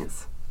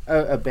crossings.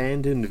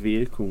 abandoned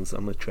vehicles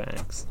on the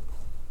tracks?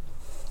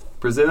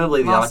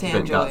 Presumably the Los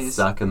occupant got Angeles.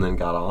 stuck and then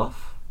got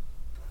off.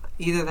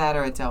 Either that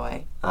or it's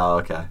LA. Oh,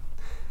 okay.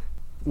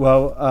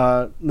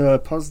 Well, the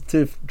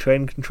positive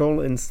train control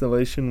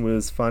installation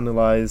was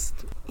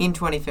finalized. In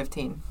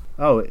 2015.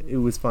 Oh, it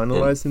was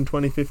finalized in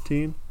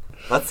 2015?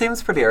 That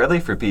seems pretty early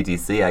for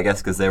PTC, I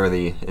guess, because they were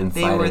the They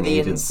inciting were the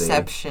agency.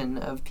 inception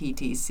of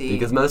PTC.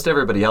 Because most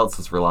everybody else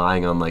was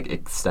relying on like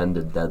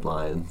extended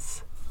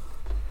deadlines.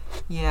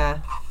 Yeah.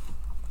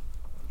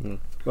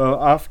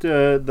 Well,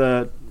 after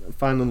the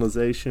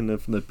finalization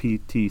of the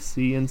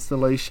PTC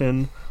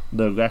installation,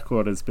 the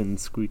record has been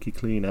squeaky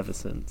clean ever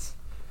since.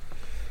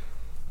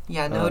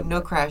 Yeah,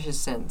 no crashes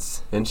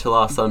since.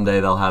 Inshallah, someday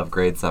they'll have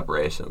grade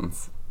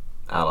separations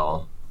at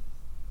all.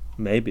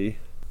 Maybe.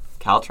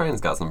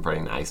 Caltrain's got some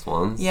pretty nice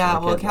ones. Yeah, I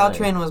well, can't lie.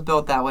 Caltrain was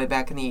built that way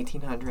back in the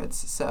 1800s,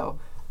 so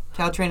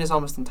Caltrain is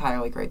almost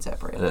entirely grade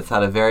separated. And it's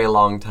had a very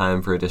long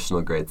time for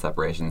additional grade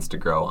separations to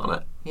grow on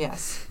it.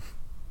 Yes.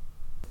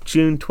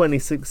 June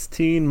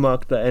 2016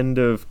 marked the end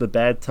of the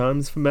bad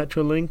times for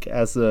Metrolink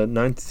as the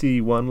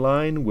 91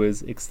 line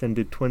was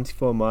extended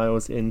 24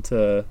 miles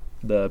into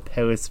the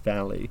Paris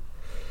Valley.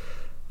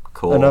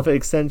 Cool. Another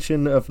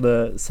extension of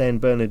the San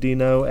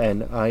Bernardino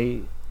and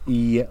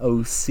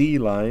IEOC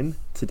line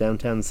to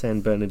downtown San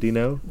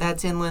Bernardino.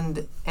 That's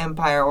Inland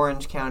Empire,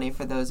 Orange County,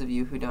 for those of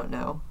you who don't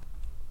know.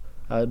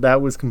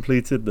 That was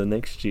completed the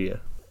next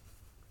year.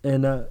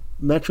 And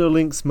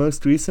Metrolink's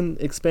most recent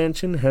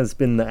expansion has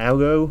been the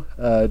Arrow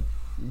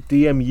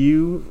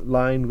DMU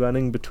line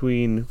running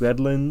between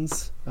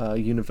Redlands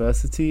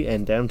University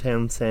and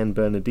downtown San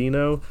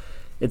Bernardino.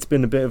 It's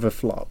been a bit of a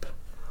flop.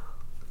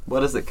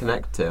 What does it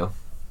connect to?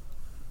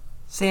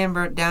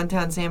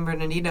 Downtown San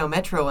Bernardino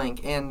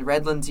Metrolink and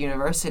Redlands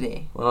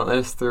University. Why don't they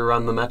just through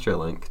run the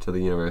Metrolink to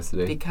the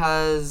university?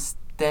 Because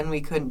then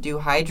we couldn't do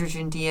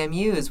hydrogen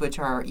DMUs, which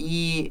are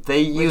They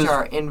use which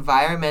are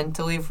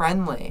environmentally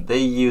friendly. They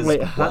use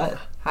Wait, what?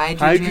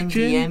 Hydrogen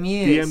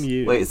DMUs.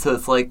 DMUs. Wait, so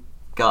it's like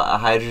got a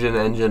hydrogen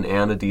engine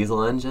and a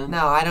diesel engine?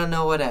 No, I don't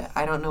know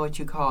what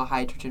you call a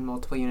hydrogen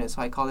multiple unit,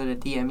 so I called it a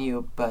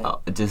DMU.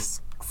 But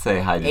Just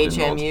say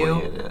hydrogen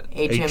multiple unit.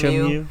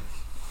 HMU,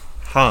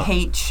 Huh.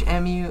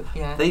 HMU,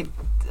 yeah.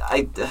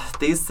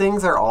 These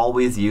things are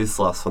always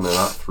useless when they're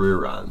not through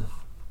run.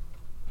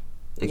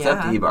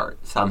 Except Yeah. eBart,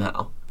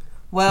 somehow.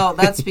 Well,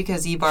 that's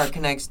because eBART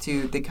connects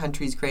to the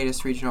country's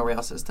greatest regional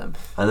rail system.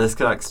 And this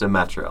connects to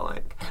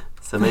Metrolink.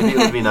 So maybe it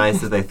would be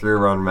nice if they threw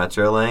run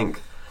Metrolink.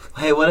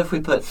 Hey, what if we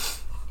put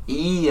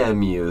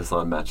EMUs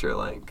on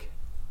Metrolink?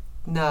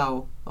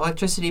 No.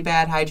 Electricity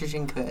bad,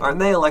 hydrogen good. Aren't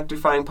they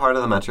electrifying part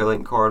of the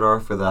Metrolink corridor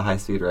for the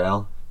high-speed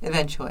rail?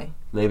 Eventually.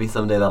 Maybe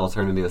someday that'll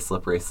turn into a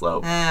slippery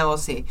slope. We'll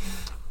see.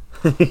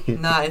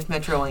 Not if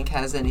Metrolink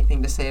has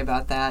anything to say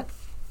about that.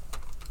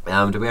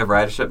 Do we have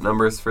ridership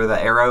numbers for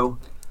the Arrow?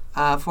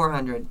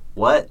 400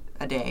 What?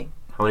 a day.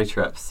 How many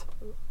trips?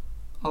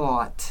 A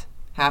lot.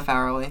 Half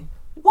hourly.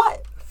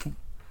 What?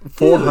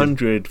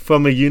 400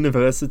 from a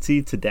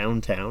university to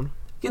downtown.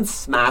 You can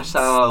smash that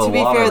out of the To be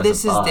water fair, with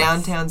this a is bus.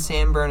 downtown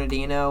San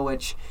Bernardino,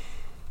 which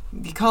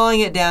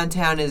calling it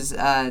downtown is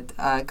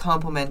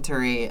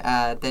complimentary.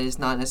 That is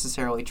not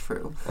necessarily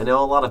true. I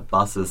know a lot of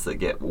buses that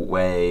get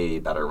way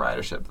better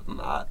ridership than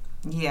that.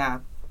 Yeah.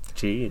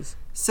 Jeez.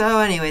 So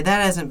anyway,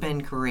 that hasn't been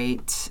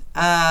great.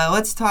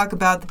 Let's talk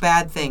about the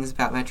bad things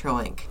about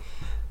Metrolink.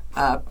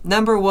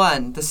 Number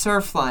one, the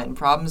surf line.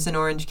 Problems in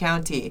Orange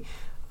County.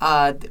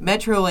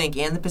 Metrolink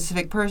and the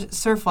Pacific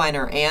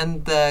Surfliner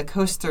and the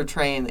coaster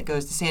train that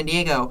goes to San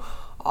Diego,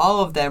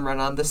 all of them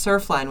run on the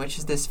surf line, which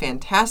is this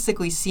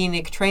fantastically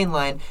scenic train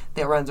line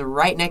that runs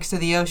right next to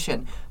the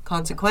ocean.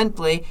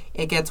 Consequently,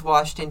 it gets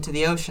washed into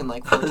the ocean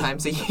like 4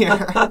 times a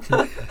year.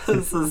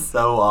 This is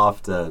so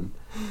often.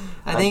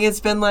 I think it's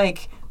been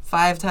like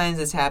 5 times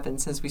it's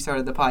happened since we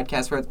started the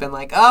podcast where it's been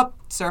like, oh,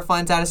 surf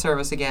line's out of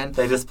service again.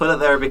 They just put it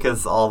there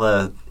because all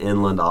the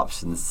inland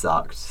options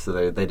sucked,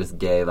 so they just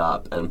gave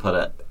up and put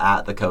it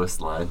at the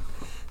coastline.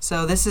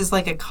 So this is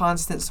like a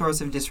constant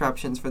source of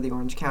disruptions for the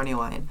Orange County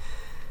line.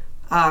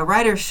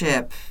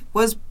 Ridership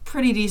was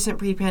pretty decent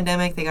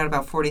pre-pandemic. They got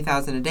about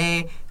 40,000 a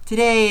day.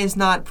 Today is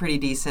not pretty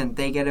decent.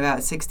 They get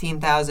about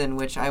 16,000,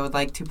 which I would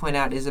like to point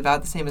out is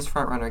about the same as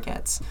Frontrunner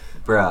gets.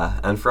 Bruh,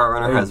 and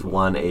Frontrunner has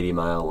one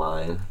 80-mile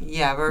line.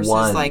 Yeah, versus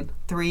One. like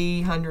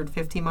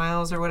 350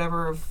 miles or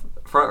whatever.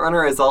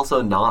 Frontrunner is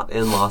also not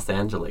in Los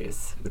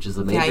Angeles, which is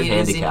a major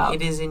handicap.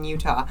 It is in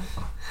Utah.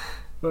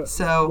 But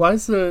So why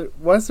is the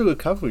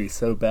recovery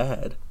so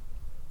bad?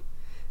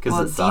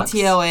 Because it sucks.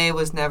 DTLA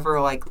was never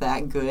like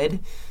that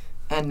good,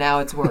 and now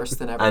it's worse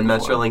than ever And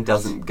before. Metrolink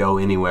doesn't go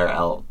anywhere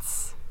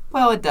else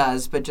Well, it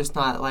does, but just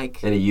not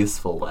like... in a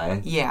useful way.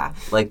 Yeah.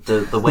 Like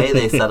the way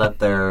they set up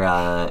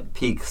their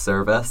peak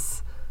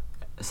service,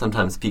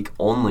 sometimes peak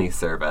only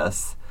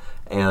service,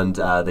 and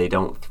they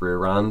don't through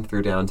run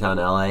through downtown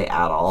LA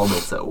at all,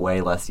 makes it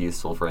way less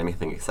useful for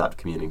anything except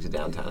commuting to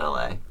downtown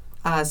LA.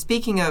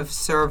 Speaking of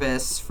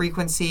service,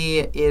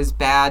 frequency is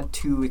bad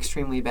to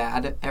extremely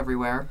bad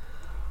everywhere.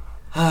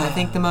 I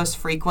think the most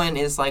frequent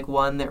is like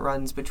one that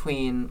runs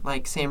between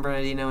like San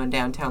Bernardino and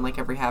downtown like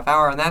every half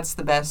hour, and that's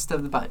the best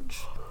of the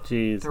bunch.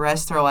 Jeez. The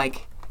rest are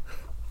like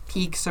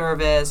peak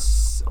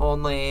service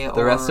only.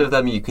 The rest of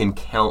them you can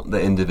count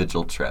the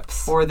individual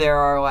trips. Or there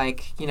are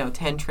like,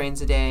 10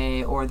 trains a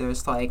day, or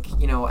there's like,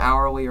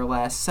 hourly or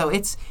less. So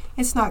it's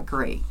not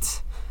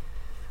great.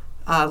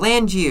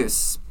 Land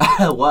use.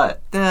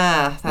 What?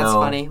 That's No.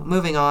 funny.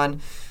 Moving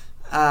on.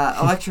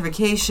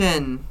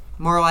 Electrification.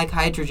 More like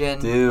hydrogen.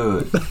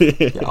 Dude,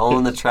 you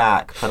own the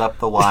track. Put up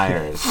the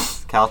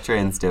wires.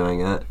 Caltrain's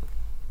doing it.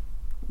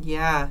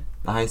 Yeah.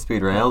 The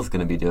high-speed rail's going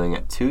to be doing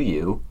it to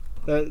you.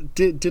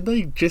 Did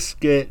they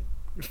just get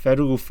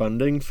federal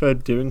funding for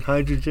doing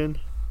hydrogen?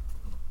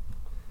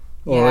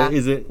 Or Yeah.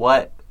 is it...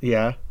 What?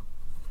 Yeah.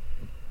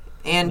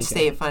 And Okay.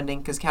 state funding,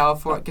 because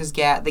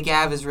the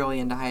GAV is really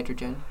into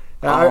hydrogen.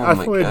 I Oh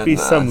my thought it'd be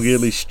some goodness.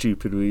 really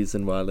stupid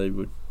reason why they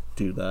would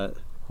do that.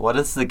 What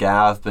has the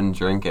Gav been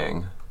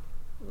drinking?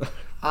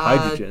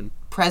 Hydrogen.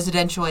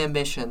 Presidential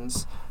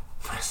ambitions.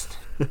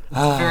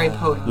 Very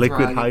potent Liquid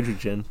drug.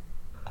 hydrogen.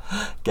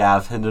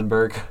 Gav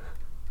Hindenburg.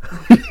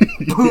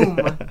 Boom.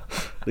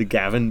 The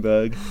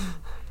Gavinberg.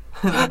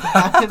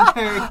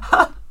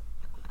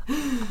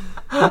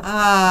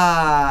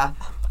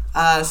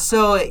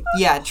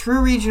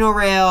 True regional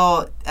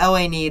rail.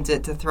 LA needs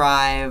it to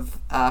thrive.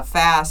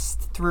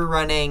 Fast, through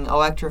running,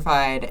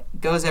 electrified,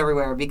 goes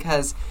everywhere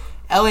because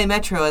LA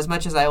Metro, as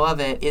much as I love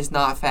it, is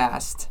not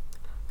fast.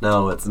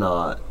 No, it's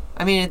not.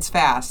 I mean, it's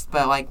fast,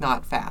 but like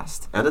not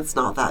fast. And it's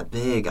not that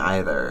big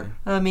either.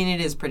 I mean, it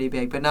is pretty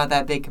big, but not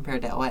that big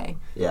compared to LA.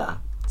 Yeah.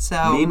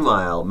 So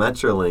Meanwhile,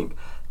 Metrolink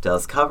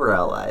does cover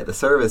LA. The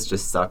service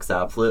just sucks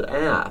absolute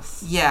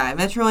ass. yeah,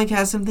 Metrolink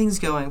has some things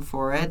going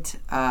for it.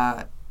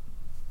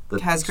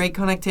 It has great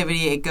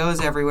connectivity. It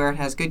goes everywhere. It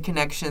has good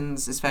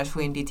connections,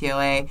 especially in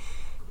DTLA.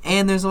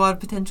 And there's a lot of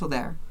potential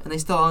there. And they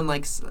still own,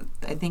 I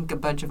think, a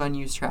bunch of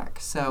unused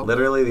tracks. So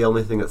Literally the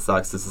only thing that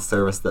sucks is the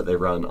service that they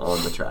run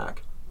on the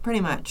track. pretty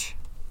much.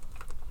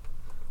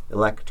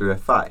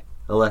 Electrify.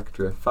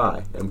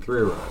 Electrify.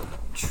 M3 rhyme.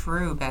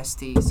 True,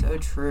 bestie. So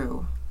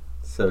true.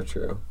 So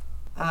true.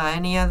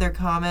 Any other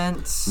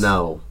comments?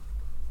 No.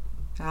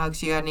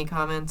 Alex, you got any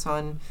comments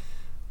on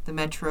the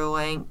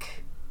Metrolink?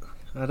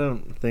 I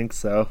don't think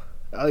so.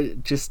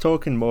 Just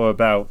talking more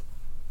about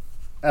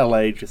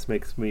LA just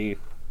makes me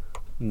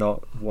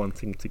not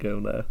wanting to go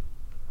there.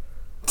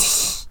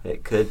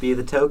 It could be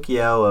the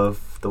Tokyo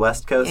of the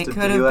west coast It of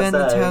could the have USA.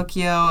 been the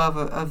Tokyo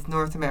of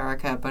North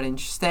America, but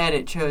instead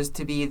it chose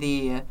to be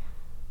the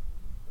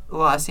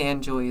Los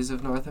Angeles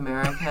of North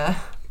America.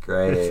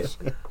 Great.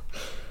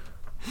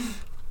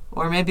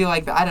 Or maybe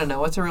like, I don't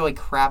know, what's a really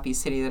crappy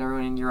city that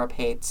everyone in Europe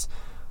hates?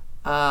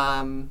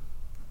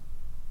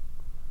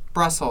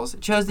 Brussels.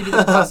 It chose to be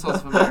the Brussels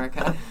of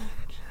America.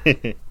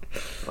 I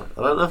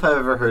don't know if I've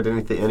ever heard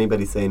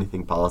anybody say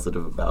anything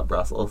positive about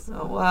Brussels.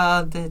 Oh,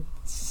 well,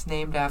 it's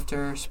named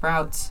after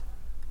Sprouts.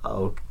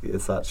 Oh,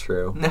 is that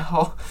true?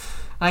 No.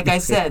 Like I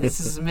said, this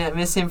is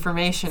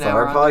misinformation. It's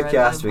our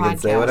podcast. We can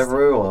say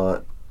whatever we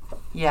want.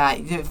 Yeah,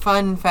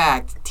 fun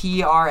fact,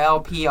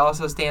 TRLP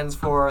also stands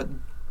for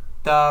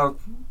The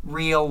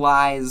Real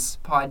Lies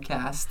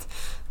Podcast.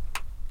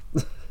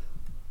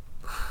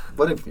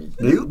 What have you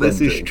been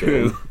This is drinking?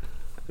 true.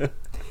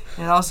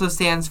 It also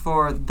stands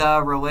for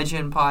The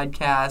Religion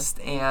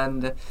Podcast,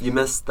 and You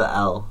missed the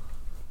L.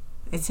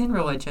 it's in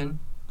religion.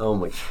 Oh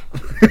my.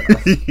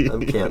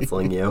 I'm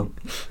canceling you.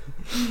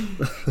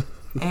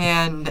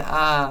 And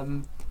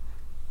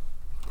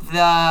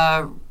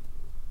the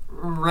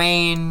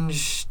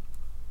range,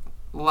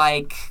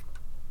 like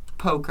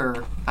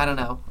poker. I don't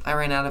know. I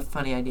ran out of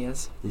funny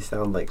ideas. You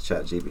sound like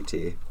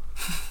ChatGPT.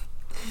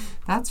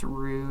 That's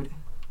rude.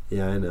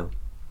 Yeah, I know.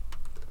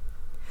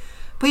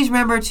 Please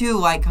remember to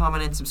like,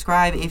 comment, and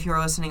subscribe if you're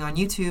listening on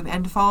YouTube,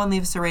 and to follow and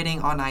leave us a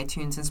rating on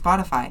iTunes and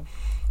Spotify.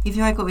 If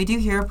you like what we do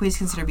here, please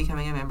consider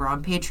becoming a member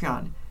on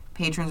Patreon.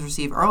 Patrons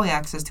receive early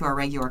access to our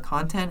regular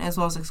content, as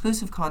well as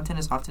exclusive content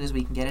as often as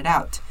we can get it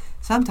out.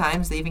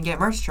 Sometimes they even get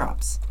merch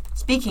drops.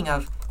 Speaking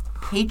of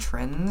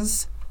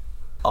patrons...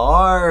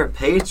 Our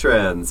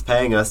patrons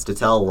paying us to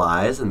tell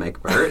lies and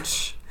make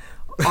merch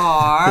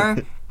are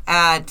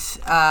at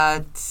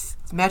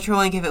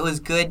Metrolink if it was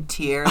good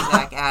tier,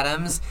 Zach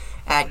Adams.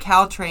 At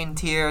Caltrain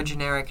tier,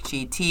 Generic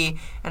GT.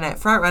 And at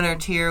Frontrunner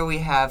tier, we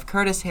have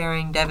Curtis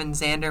Herring, Devin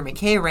Zander,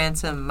 McKay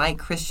Ransom, Mike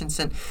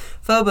Christensen,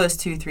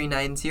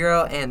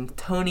 Phobos2390, and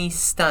Tony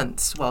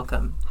Stunts.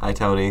 Welcome. Hi,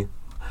 Tony.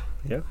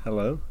 Yeah,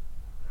 hello.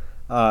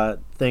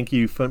 Thank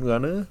you,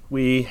 Frontrunner.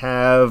 We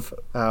have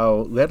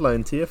our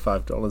Redline tier,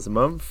 $5 a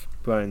month.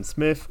 Brian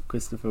Smith,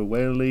 Christopher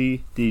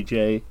Whaley,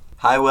 DJ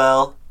Hi,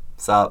 Will.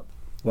 What's up?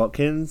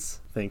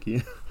 Watkins, thank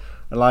you.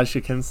 Elijah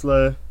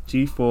Kinsler,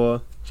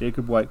 G4,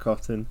 Jacob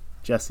Whitecotton,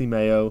 Jesse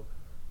Mayo,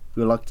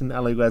 Reluctant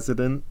LA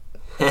Resident,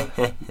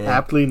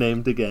 aptly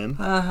named again,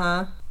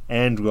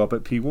 and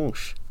Robert P.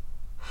 Walsh.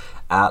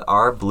 At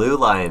our Blue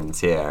Line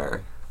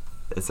tier.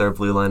 Is there a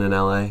Blue Line in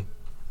LA?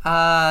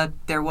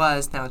 There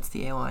was. Now it's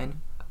the A line.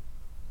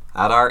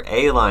 At our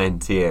A-Line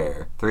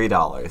tier,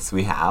 $3,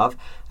 we have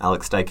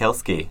Alex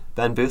Dykelski,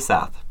 Ben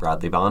Busath,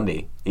 Bradley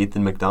Bondi,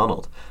 Ethan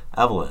McDonald,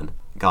 Evelyn,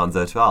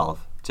 Gonzo12,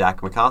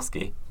 Jack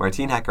McCoskey,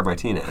 Martine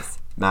Hecker-Martinez,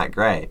 Matt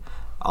Gray,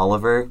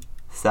 Oliver,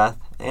 Seth,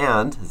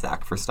 and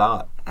Zach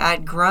Verstott.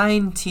 At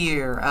Grind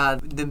tier,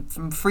 the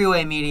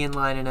freeway median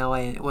line in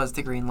LA was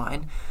the green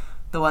line,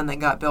 the one that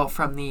got built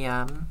from the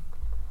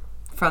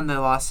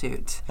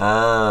lawsuit.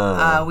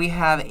 We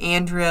have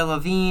Andrea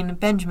Levine,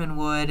 Benjamin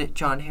Wood,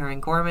 John Herring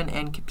Gorman,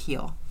 and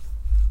Kapil.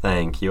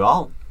 Thank you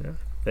all. Yeah,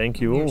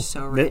 thank you You're all.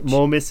 so rich.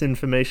 More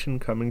misinformation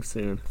coming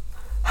soon.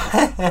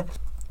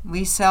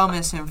 We sell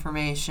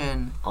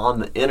misinformation. On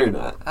the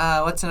internet.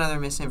 What's another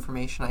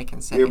misinformation I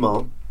can say? Your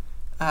mom.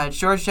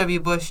 George W.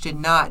 Bush did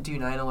not do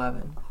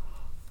 9/11.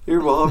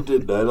 Your mom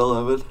did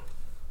 9/11.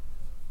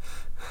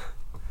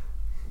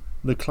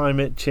 The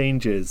climate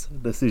changes.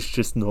 This is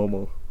just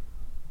normal.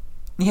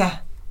 Yeah.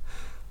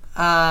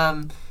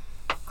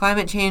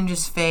 Climate change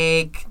is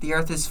fake. The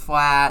earth is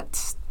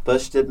flat.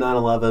 Bush did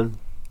 9/11.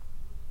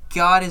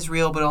 God is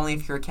real, but only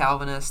if you're a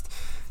Calvinist.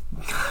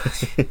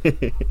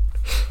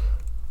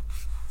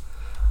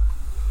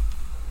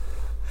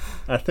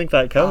 I think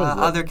that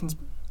covers it.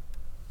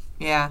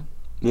 Yeah.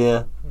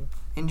 Yeah.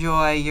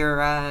 Enjoy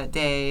your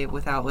day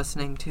without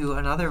listening to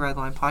another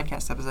Redline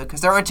podcast episode, because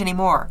there aren't any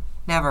more.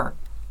 Never.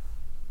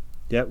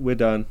 Yep, we're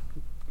done.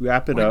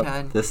 Wrap it We're up.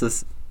 done. This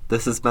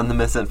has been the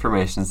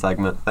misinformation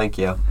segment. Thank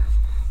you.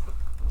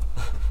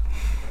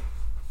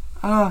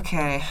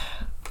 Okay.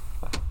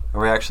 Are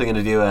we actually going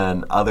to do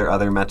an other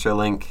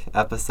Metrolink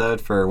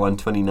episode for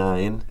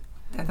 129?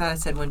 I thought I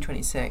said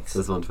 126.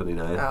 This is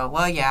 129. Oh,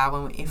 well,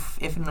 yeah.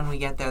 If and when we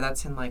get there,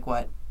 that's in like,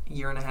 what, a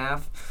year and a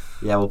half?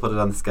 Yeah, we'll put it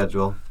on the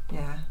schedule.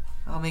 Yeah.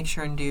 I'll make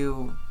sure and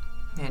do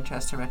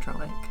Manchester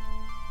Metrolink.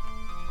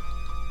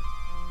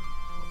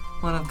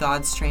 One of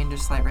God's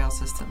strangest light rail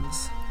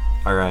systems.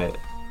 All right.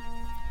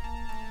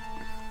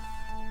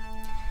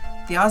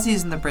 The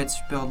Aussies and the Brits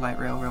build light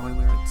rail really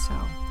weird, so...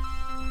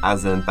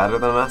 As in better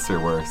than us or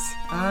worse?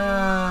 Hit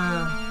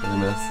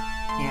and miss.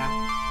 Yeah.